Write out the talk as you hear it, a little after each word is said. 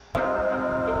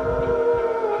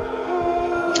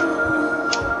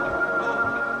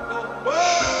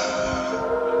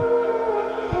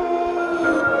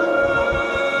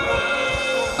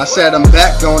I said I'm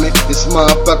back on it. This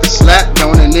motherfucker slapped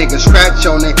on it. Nigga scratch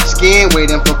on it. Skin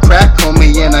waiting for crack on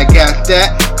me, and I got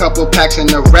that. Couple packs in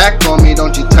the rack on me,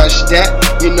 don't you touch that.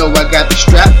 You know I got the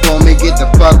strap on me. Get the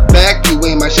fuck back. You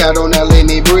ain't my shadow, now let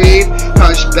me breathe.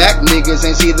 Punch back, niggas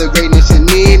ain't see the greatness in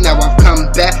me. Now I've come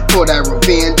back for that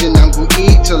revenge, and I'm gon'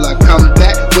 eat till I come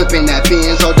back. Whipping that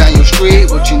Benz all down your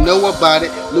street. What you know about it?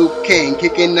 Luke King,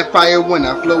 kicking the fire when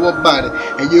I flow about it.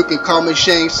 And you can call me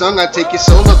Shane Sung, I take your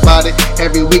soul about it.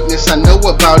 Every weakness I know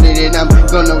about it, and I'm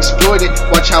gonna exploit it.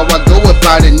 Watch how I go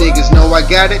about it. Niggas know I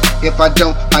got it. If I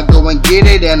don't, I go and get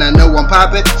it. And I know I'm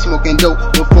popping, smoking dope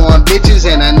with foreign bitches.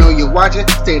 And I know you're watching.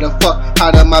 Stay the fuck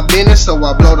out of my business, so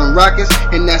I blow them rockets,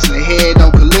 and that's a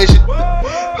head-on collision.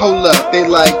 Hold up, they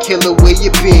like, Killa, where you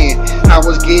been? I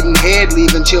was getting head,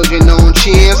 leaving children on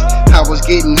chins. I was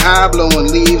getting high,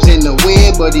 blowing leaves in the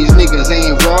wind. But these niggas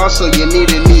ain't raw, so you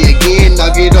needed me again.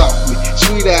 Now get off me.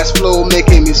 Sweet ass flow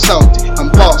making me salty. I'm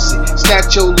bossy.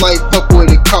 Snatch your life, fuck what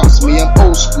it cost me. I'm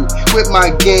old school. With my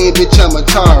game, bitch, I'm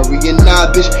Atari. And nah,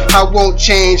 bitch, I won't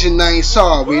change, and I ain't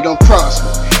sorry. Don't cross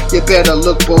me. You better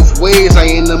look both ways. I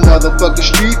in the motherfucking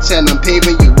streets, and I'm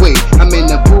paving your way. I'm in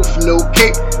the booth, no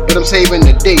cake, but I'm saving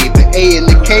the day. The A and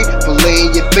the K for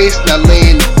laying your face, not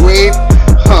laying the grave.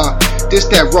 This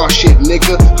that raw shit,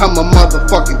 nigga. I'm a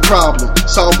motherfucking problem.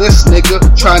 Saw this nigga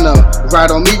tryna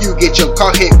ride on me, you get your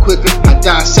car hit quicker. I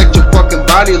dissect your fucking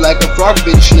body like a frog,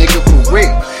 bitch, nigga, for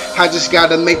real. I just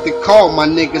gotta make the call, my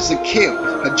niggas a kill.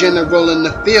 A general in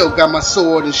the field, got my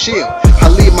sword and shield. I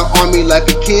lead my army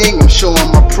like a king, I'm showing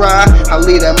my pride. I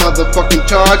lead that motherfucking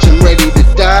charge, I'm ready to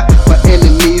die. My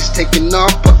enemies taking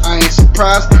off, but I ain't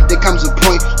surprised. There comes a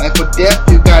point, life or death,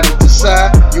 you gotta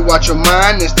decide. You watch your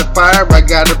mind, it's the fire I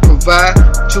gotta provide.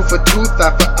 Tooth for tooth,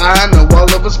 eye for eye, know all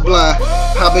of us blind.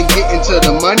 I've been getting to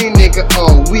the money, nigga,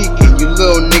 all weekend. You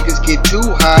little niggas get too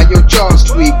high, your jaw's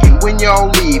tweaking. When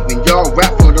y'all leaving, y'all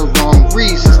rap for the wrong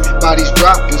reasons. Bodies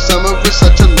dropping, summer is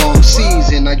such a long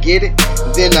season. I get it,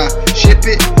 then I ship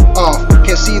it off.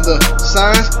 Can't see the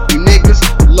signs, you niggas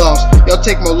lost. Y'all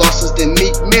take more losses than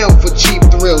Meek Mill for cheap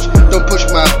thrills. Don't push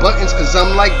my buttons, cause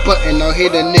I'm like button. I'll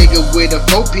hit a nigga with a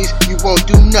 4-piece, you won't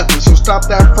do nothing, so stop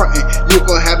that frontin'. You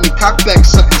gon' have me cock back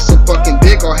something so fucking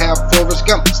big, or have Forrest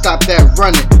Gump stop that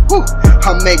running. Whew.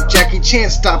 I'll make Jackie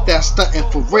Chan stop that stunting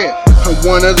for real. I'm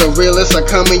one of the realest. I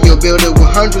come in your building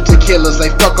with hundreds of killers.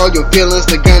 Like fuck all your feelings,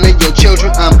 the gun of your children.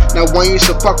 I'm not one you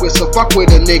should fuck with, so fuck with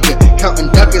a nigga.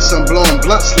 Counting ducats, I'm blowing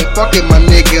blunts. Like fuck it, my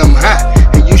nigga, I'm hot.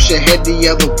 And you should head the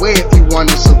other way if you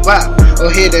wanna survive.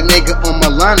 Or hit a nigga on my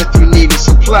line if you need a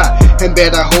supply. And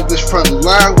bet I hold this front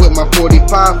line with my 45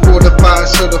 fortified.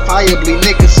 Certifiably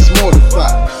niggas is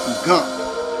mortified. I'm gone.